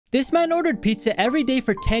This man ordered pizza every day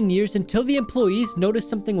for 10 years until the employees noticed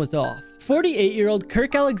something was off. 48-year-old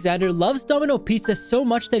Kirk Alexander loves Domino Pizza so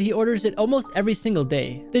much that he orders it almost every single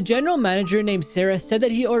day. The general manager named Sarah said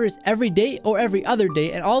that he orders every day or every other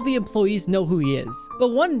day and all the employees know who he is.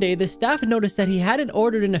 But one day, the staff noticed that he hadn't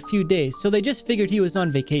ordered in a few days, so they just figured he was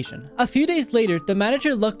on vacation. A few days later, the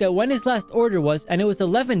manager looked at when his last order was and it was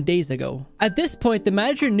 11 days ago. At this point, the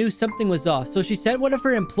manager knew something was off, so she sent one of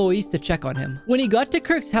her employees to check on him. When he got to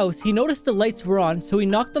Kirk's house, he noticed the lights were on, so he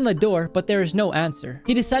knocked on the door, but there is no answer.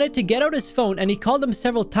 He decided to get out his phone and he called them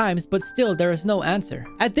several times, but still there is no answer.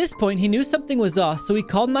 At this point, he knew something was off, so he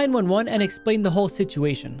called 911 and explained the whole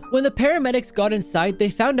situation. When the paramedics got inside, they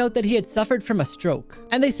found out that he had suffered from a stroke,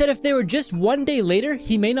 and they said if they were just one day later,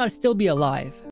 he may not still be alive.